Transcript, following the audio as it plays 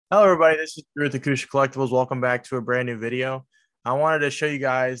Hello, everybody. This is Drew with Akusha Collectibles. Welcome back to a brand new video. I wanted to show you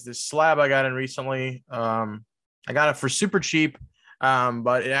guys this slab I got in recently. I got it for super cheap,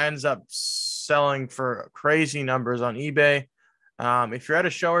 but it ends up selling for crazy numbers on eBay. If you're at a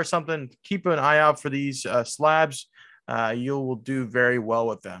show or something, keep an eye out for these slabs. You will do very well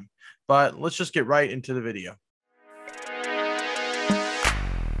with them. But let's just get right into the video.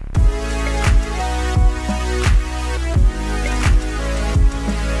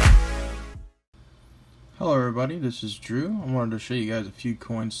 Hello everybody, this is Drew. I wanted to show you guys a few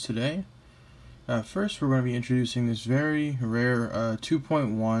coins today. First we're going to be introducing this very rare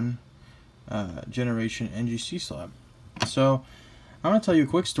 2.1 generation NGC slab. So I'm going to tell you a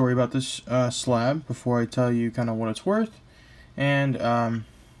quick story about this slab before I tell you kind of what it's worth. And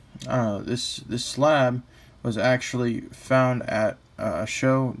this slab was actually found at a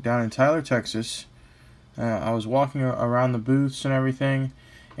show down in Tyler, Texas. I was walking around the booths and everything,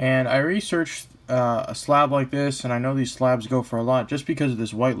 and I researched a slab like this, and I know these slabs go for a lot just because of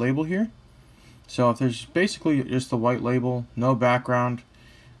this white label here. So if there's basically just the white label, no background,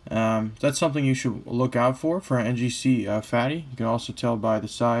 that's something you should look out for an NGC fatty. You can also tell by the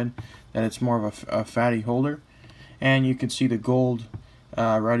side that it's more of a fatty holder, and you can see the gold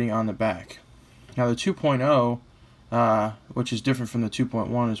writing on the back. Now the 2.0, which is different from the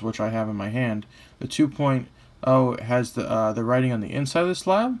 2.1, is which I have in my hand. The 2.0 has the writing on the inside of the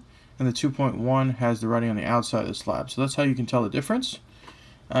slab, and the 2.1 has the writing on the outside of the slab. So that's how you can tell the difference.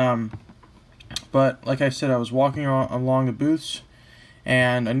 But like I said, I was walking along the booths,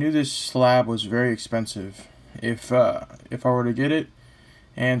 and I knew this slab was very expensive if I were to get it.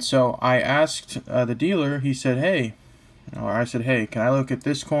 And so I asked the dealer. He said, "Hey," or I said, "Hey, can I look at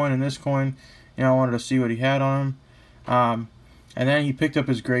this coin and this coin?" You know, I wanted to see what he had on him. And then he picked up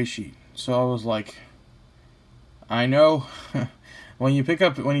his gray sheet. So I was like, I know. When he picked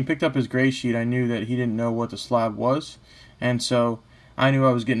up his gray sheet, I knew that he didn't know what the slab was, and so I knew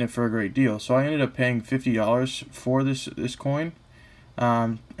I was getting it for a great deal. So I ended up paying $50 for this coin,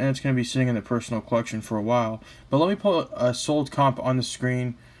 and it's going to be sitting in the personal collection for a while. But let me put a sold comp on the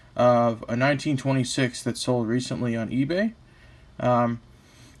screen of a 1926 that sold recently on eBay.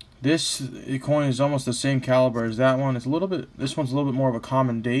 This coin is almost the same caliber as that one. This one's a little bit more of a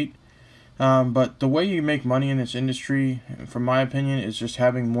common date. But the way you make money in this industry, from my opinion, is just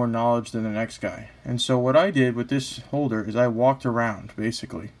having more knowledge than the next guy. And so what I did with this holder is I walked around,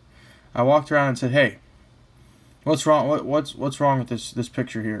 basically. I walked around and said, "Hey, what's wrong? What's wrong with this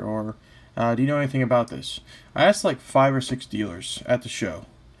picture here? Or do you know anything about this?" I asked like 5 or 6 dealers at the show.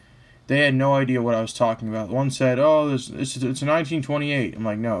 They had no idea what I was talking about. One said, "Oh, it's a 1928." I'm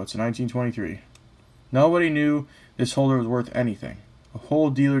like, "No, it's a 1923." Nobody knew this holder was worth anything. A whole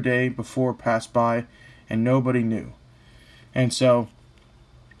dealer day before passed by, and nobody knew. And so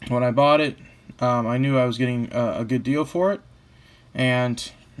when I bought it, I knew I was getting a good deal for it,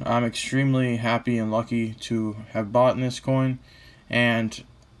 and I'm extremely happy and lucky to have bought this coin. And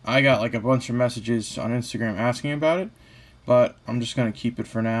I got like a bunch of messages on Instagram asking about it, but I'm just going to keep it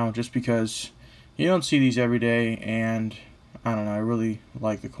for now, just because you don't see these every day, and I don't know, I really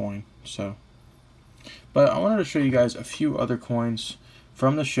like the coin. But I wanted to show you guys a few other coins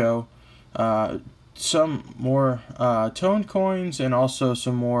from the show, some more toned coins, and also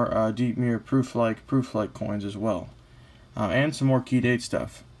some more deep mirror proof-like coins as well, and some more key date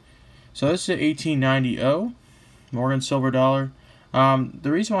stuff. So this is an 1890 Morgan silver dollar.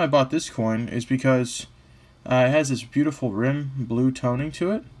 The reason why I bought this coin is because it has this beautiful rim blue toning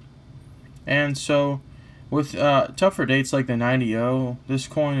to it, and so with tougher dates like the 90, this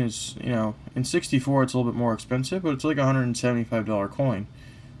coin is, you know, in 64 it's a little bit more expensive, but it's like a $175 coin.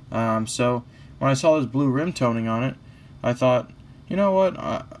 So when I saw this blue rim toning on it, I thought, you know what,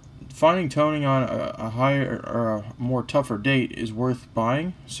 finding toning on a higher or a more tougher date is worth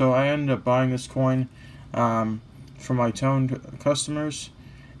buying. So I ended up buying this coin for my toned customers,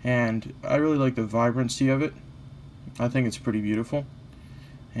 and I really like the vibrancy of it. I think it's pretty beautiful.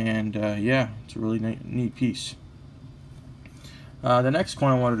 And yeah, it's a really neat piece. The next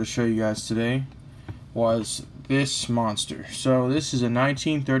coin I wanted to show you guys today was this monster. So this is a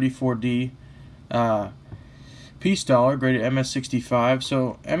 1934D piece dollar, graded MS65.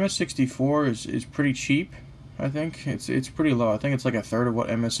 So MS64 is pretty cheap. I think it's pretty low. I think it's like a third of what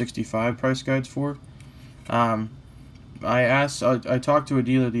MS65 price guide's for. I talked to a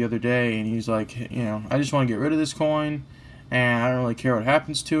dealer the other day, and he's like, you know, I just want to get rid of this coin, and I don't really care what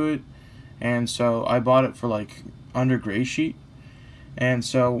happens to it. And so I bought it for like under gray sheet. And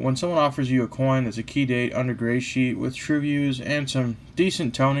so when someone offers you a coin that's a key date under gray sheet with true views and some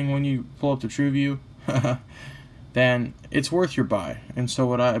decent toning when you pull up the true view, then it's worth your buy. And so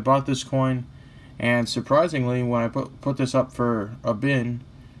what I bought this coin, and surprisingly, when I put this up for a bin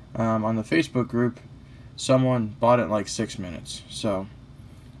on the Facebook group, someone bought it in like 6 minutes. So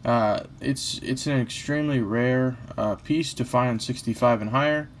it's an extremely rare piece to find on 65 and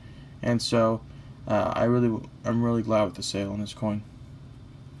higher, and so I'm really glad with the sale on this coin.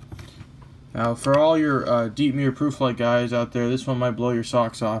 Now, for all your deep mirror proof light guys out there, this one might blow your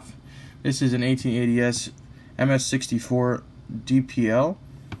socks off. This is an 1880s MS64 DPL.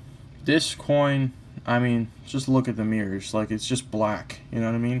 This coin, I mean, just look at the mirrors. Like, it's just black, you know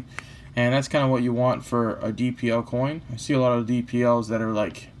what I mean? And that's kind of what you want for a DPL coin. I see a lot of DPLs that are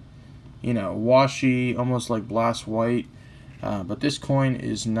like, you know, washy, almost like blast white. But this coin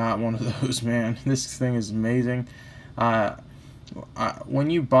is not one of those, man. This thing is amazing. When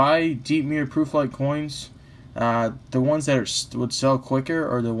you buy deep mirror proof light coins, the ones that would sell quicker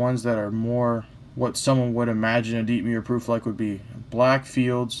are the ones that are more what someone would imagine a deep mirror proof light would be. Black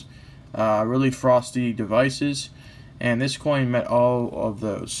fields, really frosty devices, and this coin met all of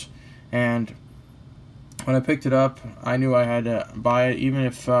those. And when I picked it up, I knew I had to buy it, even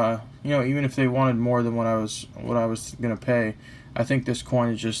if even if they wanted more than what I was gonna pay. I think this coin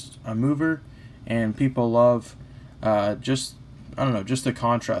is just a mover, and people love just the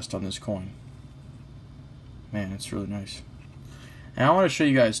contrast on this coin. Man, it's really nice. And I want to show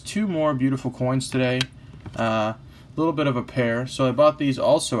you guys two more beautiful coins today. A little bit of a pair. So I bought these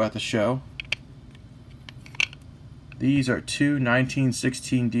also at the show. These are two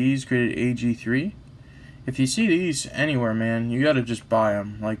 1916Ds graded AG3. If you see these anywhere, man, you gotta just buy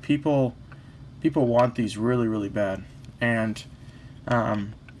them. Like, people want these really, really bad. And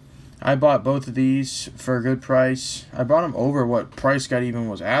I bought both of these for a good price. I bought them over what Price Guide even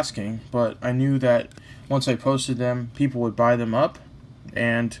was asking, but I knew that once I posted them, people would buy them up,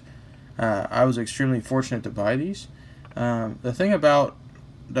 and I was extremely fortunate to buy these. The thing about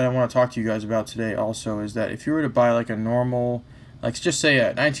that I want to talk to you guys about today also is that if you were to buy like a normal, like just say a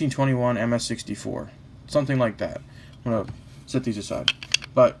 1921 MS64, something like that. I'm going to set these aside.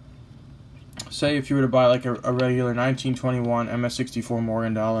 But say if you were to buy like a regular 1921 MS64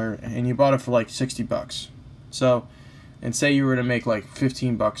 Morgan dollar, and you bought it for like 60 bucks. So, and say you were to make like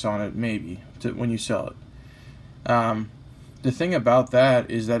 15 bucks on it maybe when you sell it. The thing about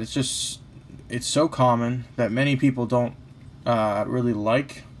that is that it's so common that many people don't really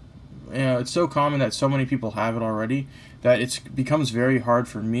like. You know, it's so common that so many people have it already that it becomes very hard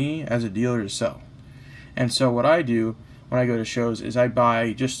for me as a dealer to sell. And so what I do when I go to shows is I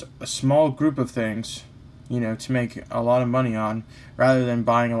buy just a small group of things, you know, to make a lot of money on, rather than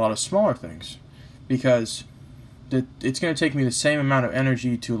buying a lot of smaller things, because it's going to take me the same amount of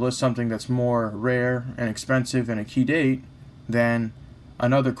energy to list something that's more rare and expensive and a key date than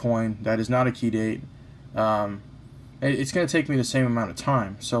another coin that is not a key date. It's going to take me the same amount of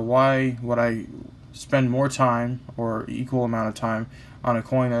time. So why would I spend more time or equal amount of time on a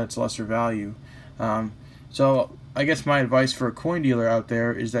coin that's lesser value? So I guess my advice for a coin dealer out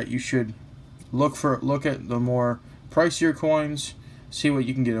there is that you should look at the more pricier coins, see what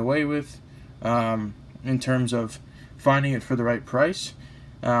you can get away with in terms of finding it for the right price.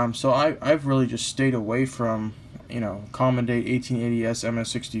 So I've really just stayed away from, you know, common date 1880s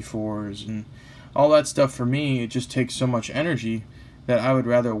MS64s and all that stuff. For me, it just takes so much energy that I would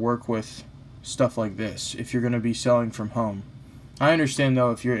rather work with stuff like this if you're going to be selling from home. I understand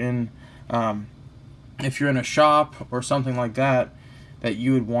though, if you're in a shop or something like that, that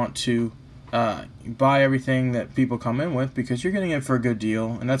you would want to buy everything that people come in with because you're getting it for a good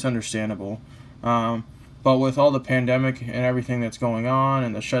deal, and that's understandable. But with all the pandemic and everything that's going on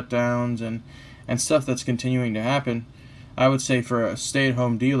and the shutdowns and stuff that's continuing to happen, I would say for a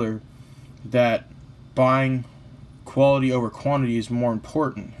stay-at-home dealer that buying quality over quantity is more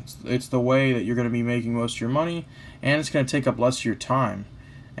important. It's the way that you're going to be making most of your money, and it's going to take up less of your time.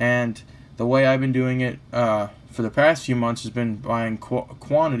 And the way I've been doing it for the past few months has been buying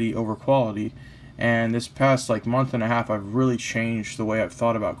quantity over quality. And this past like month and a half, I've really changed the way I've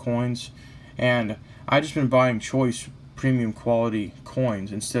thought about coins. And I've just been buying choice premium quality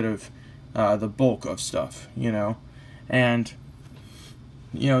coins instead of the bulk of stuff, you know. And,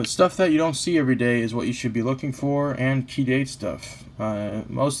 you know, stuff that you don't see every day is what you should be looking for, and key date stuff.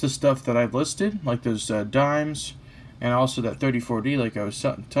 Most of the stuff that I've listed, like those dimes, and also that 34D, like I was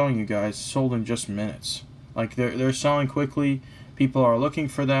telling you guys, sold in just minutes. Like they're selling quickly. People are looking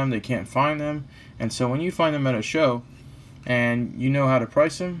for them. They can't find them. And so when you find them at a show and you know how to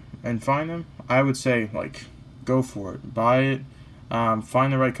price them and find them, I would say, like, go for it. Buy it.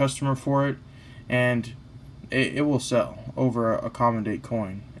 Find the right customer for it. And it will sell over a common date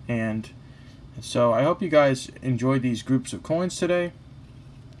coin. And So I hope you guys enjoyed these groups of coins today.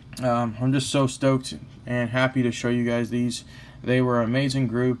 I'm just so stoked and happy to show you guys these. They were an amazing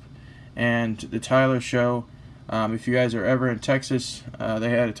group, and the Tyler show. If you guys are ever in Texas, they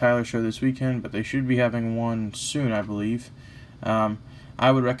had a Tyler show this weekend, but they should be having one soon, I believe.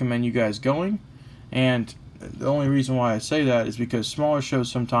 I would recommend you guys going, and the only reason why I say that is because smaller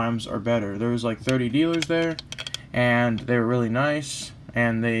shows sometimes are better. There was like 30 dealers there, and they were really nice,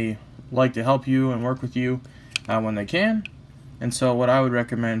 and they like to help you and work with you when they can. And so what I would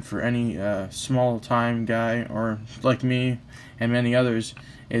recommend for any small time guy or like me and many others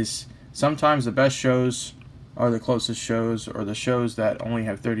is sometimes the best shows are the closest shows, or the shows that only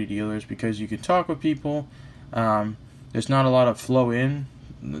have 30 dealers, because you can talk with people. There's not a lot of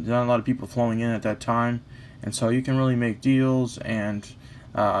not a lot of people flowing in at that time, and so you can really make deals and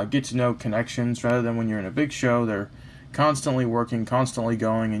get to know connections, rather than when you're in a big show, they're constantly working, constantly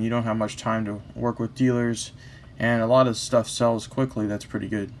going, and you don't have much time to work with dealers, and a lot of stuff sells quickly. That's pretty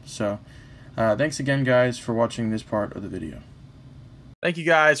good. So thanks again, guys, for watching this part of the video. Thank you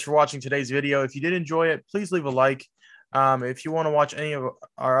guys for watching today's video. If you did enjoy it, please leave a like. If you want to watch any of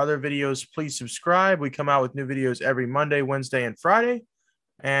our other videos, please subscribe. We come out with new videos every Monday, Wednesday, and Friday.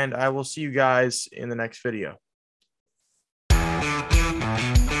 And I will see you guys in the next video.